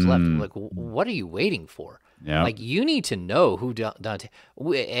 14 games left. Like, what are you waiting for? Yeah. Like, you need to know who Dante.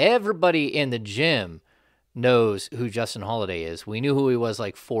 Everybody in the gym knows who Justin Holiday is. We knew who he was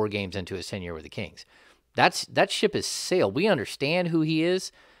like 4 games into his tenure with the Kings. That ship has sailed. We understand who he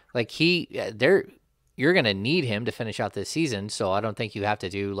is. Like you're going to need him to finish out this season. So I don't think you have to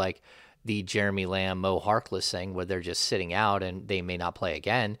do like the Jeremy Lamb, Mo Harkless thing where they're just sitting out and they may not play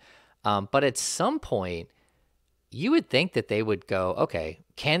again. But at some point, you would think that they would go, okay,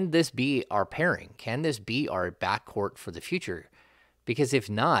 can this be our pairing? Can this be our backcourt for the future? Because if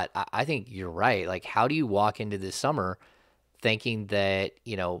not, I think you're right. Like, how do you walk into this summer thinking that,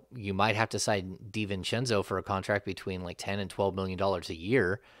 you might have to sign DiVincenzo for a contract between like $10 and $12 million a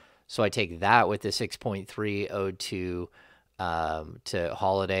year? So I take that with the 6.3 owed to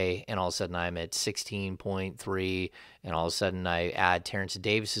Holiday, and all of a sudden I'm at 16.3, and all of a sudden I add Terrence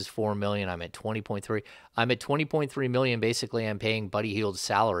Davis's $4 million, I'm at 20.3. I'm at 20.3 million. Basically, I'm paying Buddy Hield's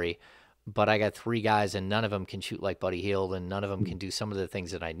salary, but I got 3 guys, and none of them can shoot like Buddy Hield, and none of them can do some of the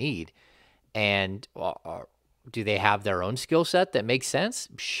things that I need. And do they have their own skill set that makes sense?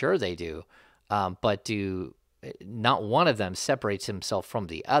 Sure they do. But not one of them separates himself from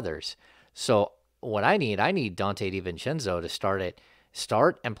the others. So what I need Dante DiVincenzo to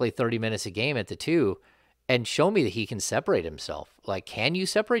start and play 30 minutes a game at the 2 and show me that he can separate himself. Like, can you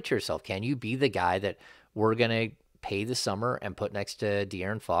separate yourself? Can you be the guy that we're going to pay the summer and put next to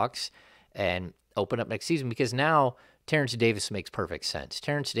De'Aaron Fox and open up next season? Because now Terrence Davis makes perfect sense.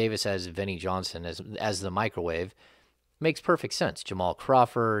 Terrence Davis as Vinnie Johnson as the microwave makes perfect sense. Jamal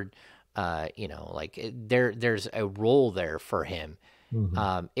Crawford, there's a role there for him.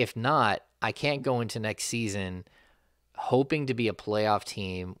 Mm-hmm. If not, I can't go into next season hoping to be a playoff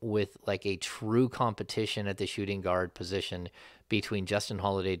team with like a true competition at the shooting guard position between Justin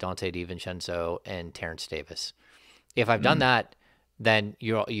Holiday, Dante DiVincenzo, and Terrence Davis. If I've done that, then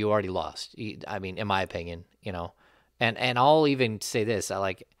you already lost. I mean, in my opinion, and I'll even say this: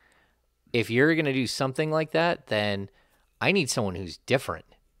 if you're gonna do something like that, then I need someone who's different.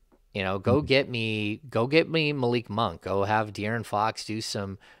 Go get me Malik Monk. Go have De'Aaron Fox do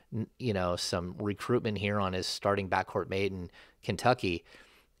some recruitment here on his starting backcourt mate in Kentucky.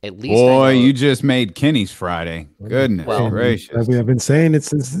 At least, boy, you just made Kenny's Friday. Goodness gracious! I've been saying it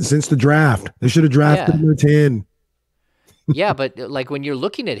since the draft. They should have drafted him at 10. Yeah, but like when you're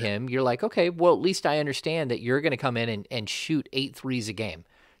looking at him, you're like, okay, well, at least I understand that you're going to come in and shoot 8 threes a game.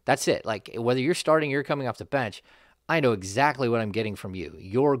 That's it. Like whether you're starting, you're coming off the bench. I know exactly what I'm getting from you.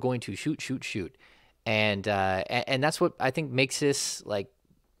 You're going to shoot. And that's what I think makes this like,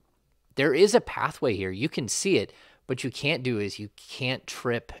 there is a pathway here. You can see it, but you can't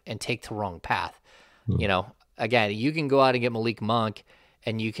trip and take the wrong path. Again, you can go out and get Malik Monk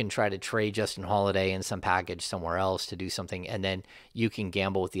and you can try to trade Justin Holiday in some package somewhere else to do something. And then you can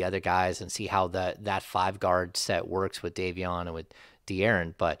gamble with the other guys and see how that 5 guard set works with Davion and with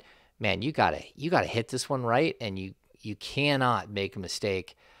De'Aaron. But man, you gotta hit this one right, and you cannot make a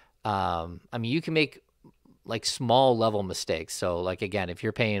mistake. You can make like small level mistakes. So like, again, if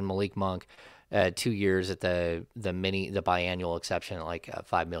you're paying Malik Monk 2 years at the biannual exception at like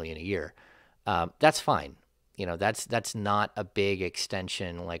 $5 million a year, that's fine. That's not a big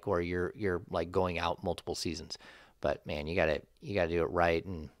extension like where you're like going out multiple seasons. But man, you gotta do it right.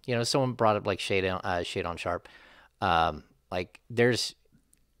 And someone brought up like shade on Sharp. Like there's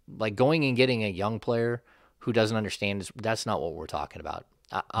like going and getting a young player who doesn't understand that's not what we're talking about.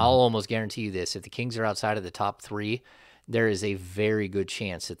 I'll almost guarantee you this: if the Kings are outside of the top 3, there is a very good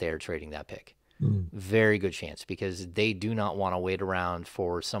chance that they are trading that pick. Very good chance, because they do not want to wait around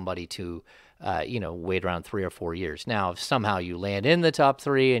for somebody to, wait around 3 or 4 years. Now, if somehow you land in the top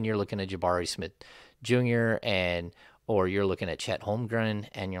 3 and you're looking at Jabari Smith Jr. or you're looking at Chet Holmgren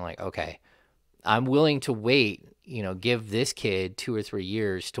and you're like, okay, I'm willing to wait, give this kid 2 or 3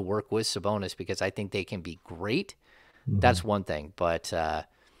 years to work with Sabonis because I think they can be great. That's one thing. But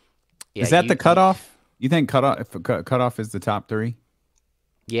is that the cutoff? You think cutoff is the top three?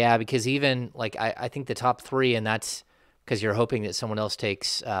 Yeah, because even like I think the top three, and that's because you're hoping that someone else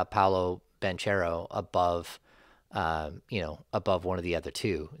takes Paolo Banchero above, above one of the other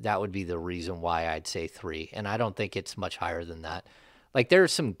two. That would be the reason why I'd say three, and I don't think it's much higher than that. Like there are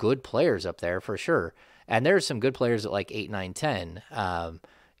some good players up there for sure, and there are some good players at like 8, 9, 10.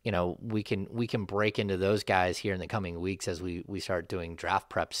 We can break into those guys here in the coming weeks as we start doing draft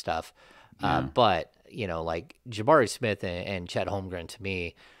prep stuff. But like Jabari Smith and Chet Holmgren, to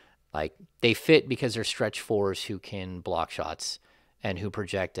me, like they fit because they're stretch fours who can block shots and who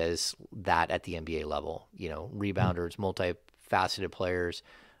project as that at the NBA level. Rebounders, multifaceted players,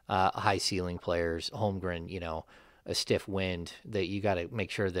 high ceiling players. Holmgren, a stiff wind that you got to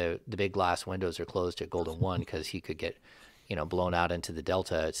make sure the big glass windows are closed at Golden One because he could get blown out into the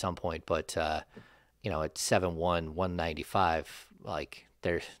Delta at some point. But at 7'1", 195, like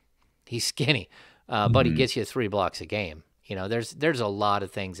he's skinny, but he gets you 3 blocks a game. There's a lot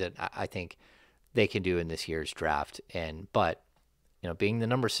of things that I think they can do in this year's draft. But being the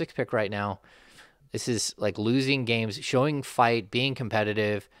number 6 pick right now, this is like losing games, showing fight, being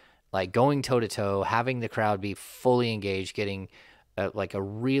competitive, like going toe to toe, having the crowd be fully engaged, getting like a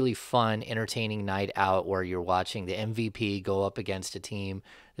really fun, entertaining night out where you're watching the MVP go up against a team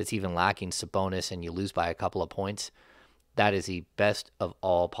that's even lacking Sabonis and you lose by a couple of points. That is the best of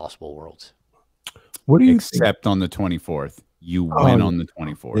all possible worlds. What do you Except on the 24th. You win on the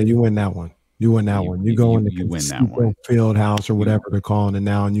 24th. Yeah, you win that one. You win that one. You go in the win that one. Field House or whatever they're calling it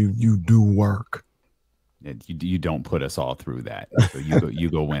now, and you do work. You don't put us all through that. So you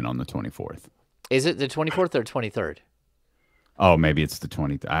go win on the 24th. Is it the 24th or 23rd? Oh, maybe it's the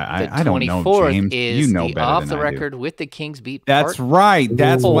 20th. I don't know, James. Is you know the better off than the I record do. with the Kings beat. That's right.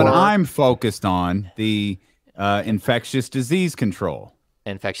 That's what I'm focused on. The infectious disease control.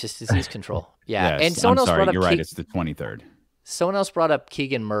 Infectious disease control. Yeah. Yes, And someone else brought up you're right. It's the 23rd. Someone else brought up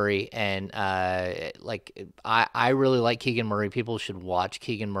Keegan Murray, and I really like Keegan Murray. People should watch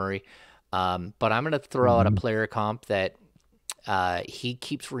Keegan Murray. But I'm going to throw out a player comp that he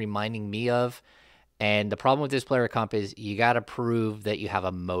keeps reminding me of. And the problem with this player comp is you got to prove that you have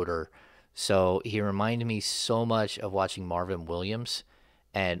a motor. So he reminded me so much of watching Marvin Williams.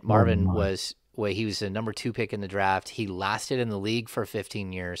 And Marvin was the number 2 pick in the draft. He lasted in the league for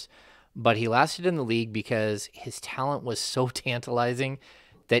 15 years. But he lasted in the league because his talent was so tantalizing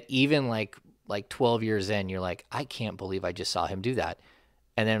that even like 12 years in, you're like, I can't believe I just saw him do that.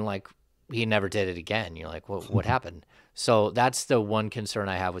 And then like he never did it again. You're like, what happened? So that's the one concern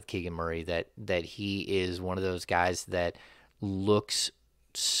I have with Keegan Murray, that he is one of those guys that looks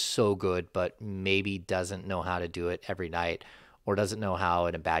so good, but maybe doesn't know how to do it every night, or doesn't know how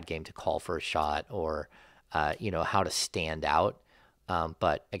in a bad game to call for a shot, or how to stand out.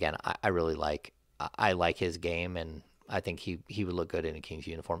 But again, I really like his game, and I think he would look good in a Kings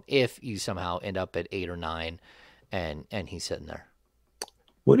uniform if you somehow end up at 8 or 9 and he's sitting there.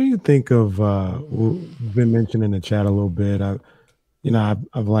 What do you think of we've been mentioning in the chat a little bit?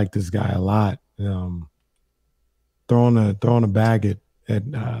 I've liked this guy a lot. Throwing a bag at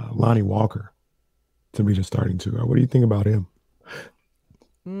Lonnie Walker to be the starting 2. What do you think about him?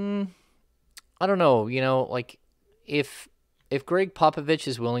 I don't know. Like if Greg Popovich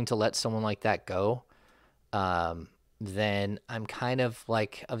is willing to let someone like that go, then I'm kind of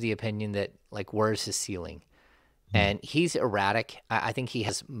like of the opinion that like, where's his ceiling? And he's erratic. I think he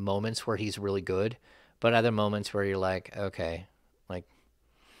has moments where he's really good, but other moments where you're like, okay, like,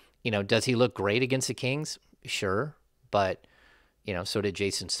 does he look great against the Kings? Sure. But, so did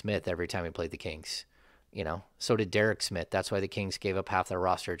Jason Smith every time he played the Kings. So did Derek Smith. That's why the Kings gave up half their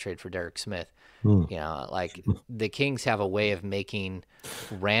roster to trade for Derek Smith. Like the Kings have a way of making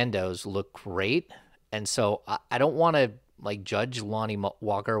randos look great. And so I don't want to like judge Lonnie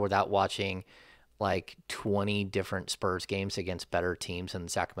Walker without watching like 20 different Spurs games against better teams than the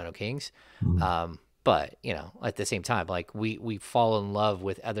Sacramento Kings. But, at the same time, like we fall in love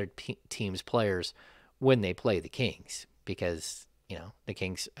with other teams' players when they play the Kings, because, the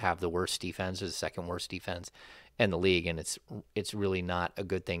Kings have the worst defense, or the second worst defense in the league. And it's really not a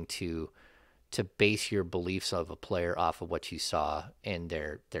good thing to base your beliefs of a player off of what you saw in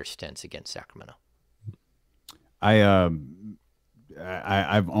their stints against Sacramento. I've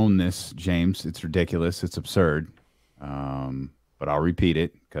owned this, James. It's ridiculous. It's absurd. But I'll repeat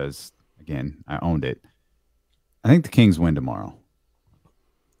it because, again, I owned it. I think the Kings win tomorrow.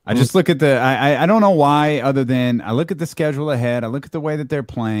 I just look at I don't know why, other than I look at the schedule ahead. I look at the way that they're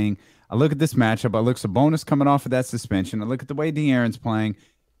playing. I look at this matchup. I look at Sabonis coming off of that suspension. I look at the way De'Aaron's playing.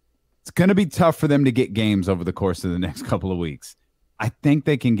 It's going to be tough for them to get games over the course of the next couple of weeks. I think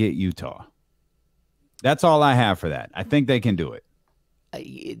they can get Utah. That's all I have for that. I think they can do it.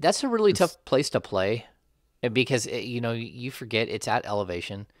 That's a really tough place to play because you forget it's at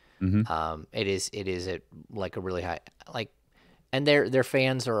elevation. It is at like a really high and their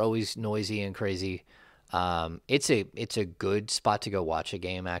fans are always noisy and crazy. It's a good spot to go watch a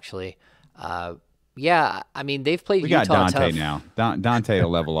game actually. Yeah, I mean they've played. We Utah got Dante tough. now. Dante will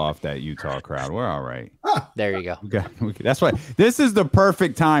level off that Utah crowd. We're all right. There you go. That's why this is the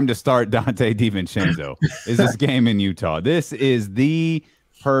perfect time to start Dante DiVincenzo. Is this game in Utah? This is the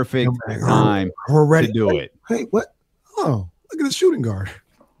perfect time to do it. Hey, what? Oh, look at the shooting guard.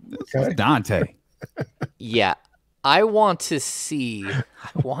 Okay. Dante. Yeah, I want to see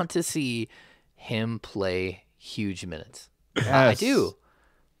him play huge minutes. Yes. I do.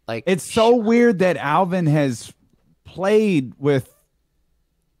 Like it's so weird that Alvin has played with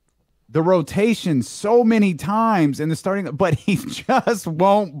the rotation so many times in the starting, but he just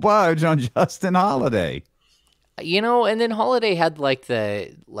won't budge on Justin Holiday. And then Holiday had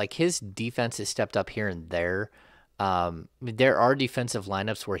his defense has stepped up here and there. There are defensive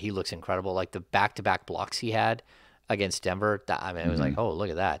lineups where he looks incredible, like the back-to-back blocks he had against Denver. It was like, oh,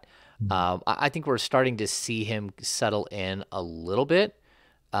 look at that. I think we're starting to see him settle in a little bit.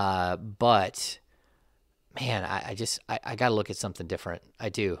 But man, I got to look at something different. I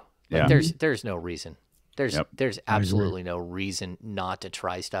do. Like, there's no reason. There's absolutely no reason not to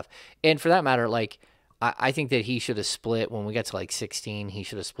try stuff. And for that matter, like I think that he should have split when we got to like 16. He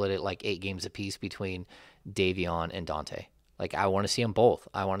should have split it like 8 games apiece between Davion and Dante. Like I want to see them both.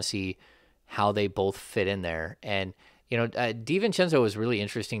 I want to see how they both fit in there. And DiVincenzo was really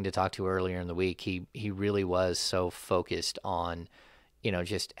interesting to talk to earlier in the week. He really was so focused on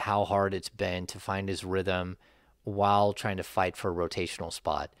just how hard it's been to find his rhythm while trying to fight for a rotational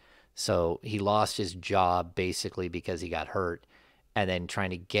spot. So he lost his job basically because he got hurt, and then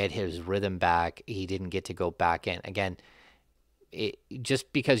trying to get his rhythm back, he didn't get to go back in. Again,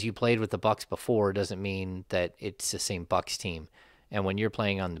 just because you played with the Bucks before doesn't mean that it's the same Bucks team. And when you're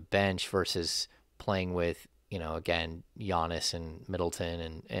playing on the bench versus playing with, again, Giannis and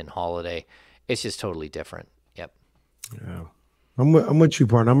Middleton and Holiday, it's just totally different. Yep. Yeah. I'm with you,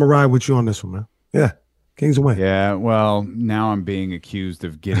 partner. I'm going to ride with you on this one, man. Yeah. Kings win. Yeah, well, now I'm being accused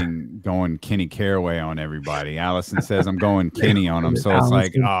of going Kenny Caraway on everybody. Allison says I'm going Kenny on him, so it's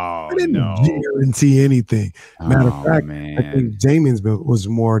like, oh, I didn't no. guarantee anything. Matter of fact, man. I think Damian's was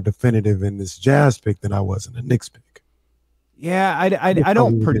more definitive in this Jazz pick than I was in the Knicks pick. Yeah, I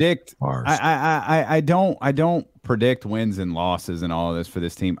don't predict. I don't predict wins and losses and all of this for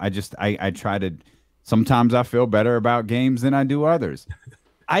this team. I try to. Sometimes I feel better about games than I do others.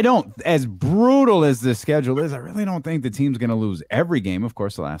 I don't, as brutal as the schedule is, I really don't think the team's going to lose every game. Of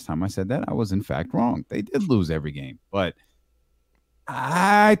course, the last time I said that, I was in fact wrong. They did lose every game, but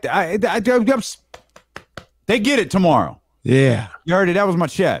they get it tomorrow. Yeah. You heard it. That was my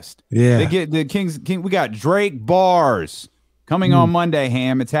chest. Yeah. They get the Kings. We got Drake Bars coming on Monday,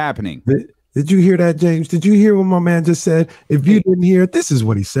 Ham. It's happening. Did you hear that, James? Did you hear what my man just said? If you didn't hear it, this is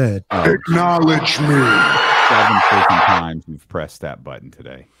what he said. Acknowledge me. 7 freaking times you've pressed that button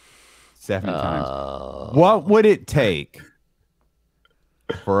today. 7 times. What would it take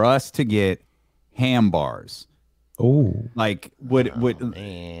for us to get Ham Bars? Oh, like what would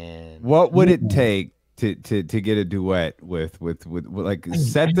it take to get a duet with like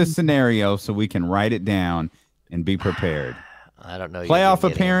set the scenario so we can write it down and be prepared. I don't know. Playoff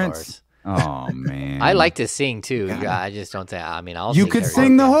appearance. Oh man, I like to sing too. God. I just don't think. I mean, you could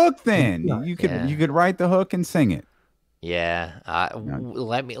sing the hook then. You could write the hook and sing it. Yeah.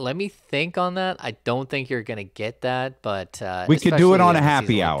 Let me think on that. I don't think you're gonna get that, but we could do it on a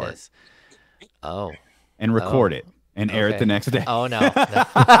happy hour. Like and record it and air it the next day. Oh no.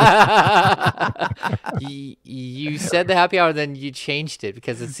 You said the happy hour, then you changed it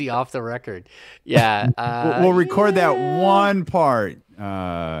because it's the off the record. Yeah. We'll record that one part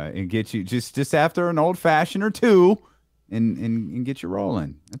and get you just after an old fashioned or two and get you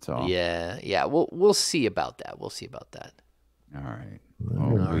rolling. That's all. Yeah. We'll see about that. All right.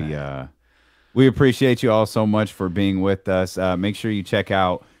 Well, we appreciate you all so much for being with us. Make sure you check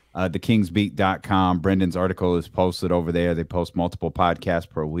out thekingsbeat.com. Brendan's article is posted over there. They post multiple podcasts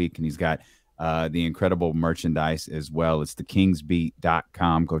per week, and he's got the incredible merchandise as well. It's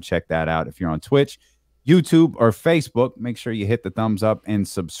thekingsbeat.com. Go check that out. If you're on Twitch, YouTube, or Facebook, make sure you hit the thumbs up and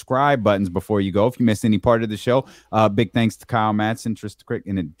subscribe buttons before you go. If you missed any part of the show, big thanks to Kyle Madsen, Trista Crick,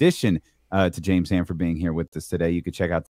 in addition to James Ham for being here with us today. You can check out